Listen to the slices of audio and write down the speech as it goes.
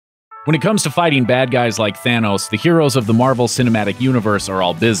When it comes to fighting bad guys like Thanos, the heroes of the Marvel Cinematic Universe are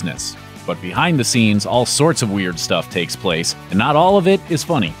all business. But behind the scenes, all sorts of weird stuff takes place, and not all of it is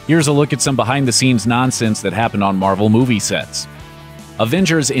funny. Here's a look at some behind-the-scenes nonsense that happened on Marvel movie sets.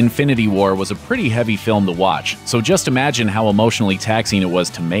 Avengers: Infinity War was a pretty heavy film to watch, so just imagine how emotionally taxing it was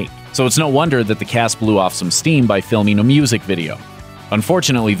to make. So it's no wonder that the cast blew off some steam by filming a music video.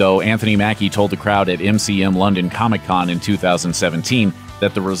 Unfortunately though, Anthony Mackie told the crowd at MCM London Comic Con in 2017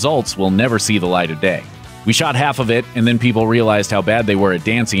 that the results will never see the light of day. We shot half of it, and then people realized how bad they were at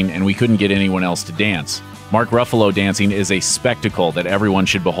dancing, and we couldn't get anyone else to dance. Mark Ruffalo dancing is a spectacle that everyone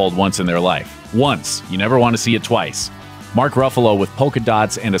should behold once in their life. Once. You never want to see it twice. Mark Ruffalo with polka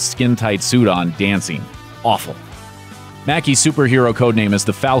dots and a skin-tight suit on dancing. Awful. Mackie's superhero codename is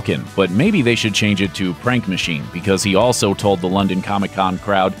the Falcon, but maybe they should change it to Prank Machine, because he also told the London Comic Con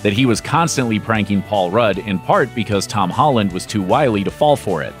crowd that he was constantly pranking Paul Rudd, in part because Tom Holland was too wily to fall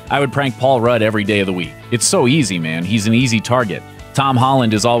for it. I would prank Paul Rudd every day of the week. It's so easy, man. He's an easy target. Tom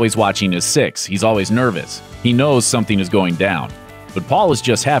Holland is always watching his six. He's always nervous. He knows something is going down. But Paul is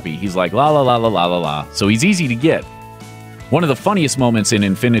just happy. He's like la la la la la la la, so he's easy to get. One of the funniest moments in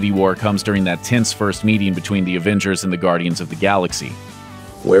Infinity War comes during that tense first meeting between the Avengers and the Guardians of the Galaxy.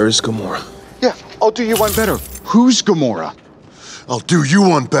 Where is Gamora? Yeah, I'll do you one better. Who's Gamora? I'll do you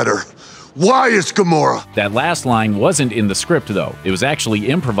one better. Why is Gamora? That last line wasn't in the script, though. It was actually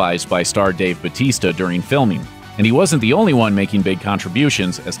improvised by star Dave Bautista during filming. And he wasn't the only one making big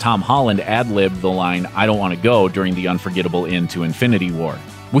contributions, as Tom Holland ad-libbed the line, "I don't want to go," during the unforgettable end to Infinity War.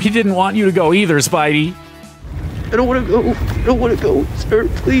 We didn't want you to go either, Spidey. I don't want to go. I don't want to go, sir.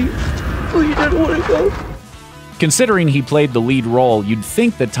 Please. Please, I don't want to go. Considering he played the lead role, you'd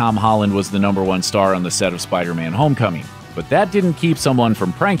think that Tom Holland was the #1 star on the set of Spider-Man: Homecoming. But that didn't keep someone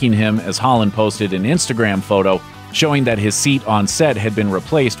from pranking him, as Holland posted an Instagram photo showing that his seat on set had been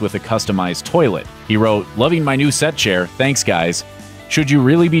replaced with a customized toilet. He wrote, "Loving my new set chair. Thanks, guys. Should you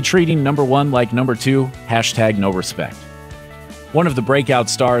really be treating #1 like #2? Hashtag no respect." One of the breakout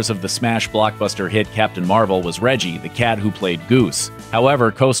stars of the smash blockbuster hit Captain Marvel was Reggie, the cat who played Goose. However,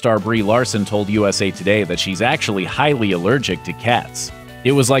 co-star Brie Larson told USA Today that she's actually highly allergic to cats.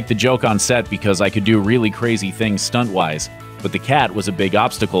 "It was like the joke on set because I could do really crazy things stunt-wise, but the cat was a big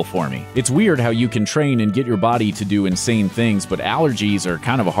obstacle for me. It's weird how you can train and get your body to do insane things, but allergies are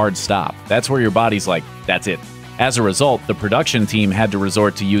kind of a hard stop. That's where your body's like, that's it." As a result, the production team had to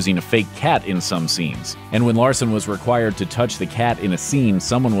resort to using a fake cat in some scenes. And when Larson was required to touch the cat in a scene,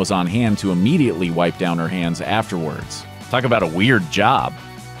 someone was on hand to immediately wipe down her hands afterwards. Talk about a weird job.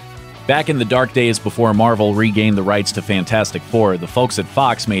 Back in the dark days before Marvel regained the rights to Fantastic Four, the folks at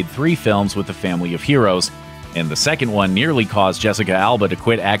Fox made 3 films with the family of heroes, and the second one nearly caused Jessica Alba to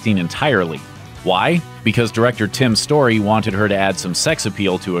quit acting entirely. Why? Because director Tim Story wanted her to add some sex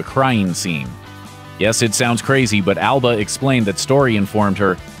appeal to a crying scene. Yes, it sounds crazy, but Alba explained that Story informed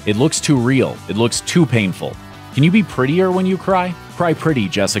her, "It looks too real. It looks too painful. Can you be prettier when you cry? Cry pretty,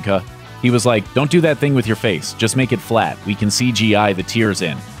 Jessica." He was like, "Don't do that thing with your face. Just make it flat. We can CGI the tears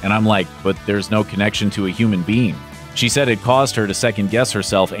in." And I'm like, "But there's no connection to a human being." She said it caused her to second-guess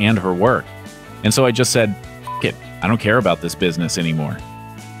herself and her work. And so I just said, "F it. I don't care about this business anymore."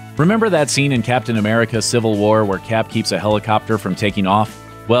 Remember that scene in Captain America: Civil War where Cap keeps a helicopter from taking off?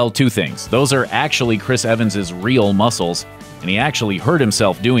 Well, 2 things. Those are actually Chris Evans' real muscles, and he actually hurt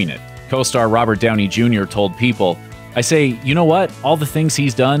himself doing it. Co-star Robert Downey Jr. told People, "I say, you know what? All the things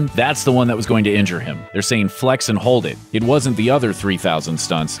he's done, that's the one that was going to injure him. They're saying flex and hold it. It wasn't the other 3,000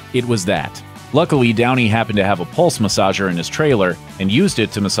 stunts. It was that." Luckily, Downey happened to have a pulse massager in his trailer and used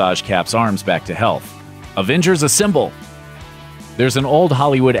it to massage Cap's arms back to health. Avengers assemble! There's an old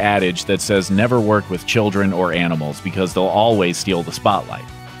Hollywood adage that says never work with children or animals because they'll always steal the spotlight.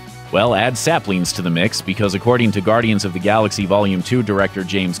 Well, add saplings to the mix because according to Guardians of the Galaxy Volume 2 director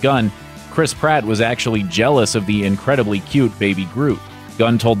James Gunn, Chris Pratt was actually jealous of the incredibly cute baby Groot.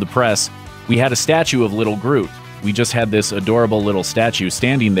 Gunn told the press, "We had a statue of little Groot. We just had this adorable little statue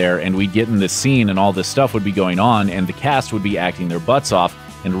standing there and we'd get in this scene and all this stuff would be going on and the cast would be acting their butts off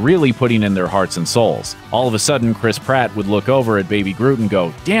and really putting in their hearts and souls. All of a sudden, Chris Pratt would look over at baby Groot and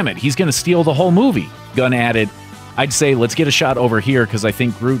go, 'Damn it, he's gonna steal the whole movie.'" Gunn added, "I'd say let's get a shot over here because I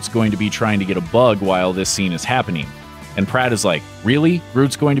think Groot's going to be trying to get a bug while this scene is happening." And Pratt is like, "Really?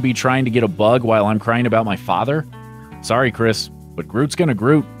 Groot's going to be trying to get a bug while I'm crying about my father? Sorry, Chris, but Groot's gonna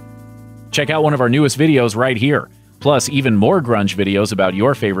Groot." Check out one of our newest videos right here. Plus, even more grunge videos about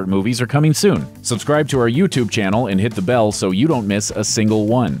your favorite movies are coming soon. Subscribe to our YouTube channel and hit the bell so you don't miss a single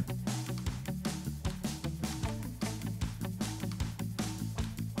one.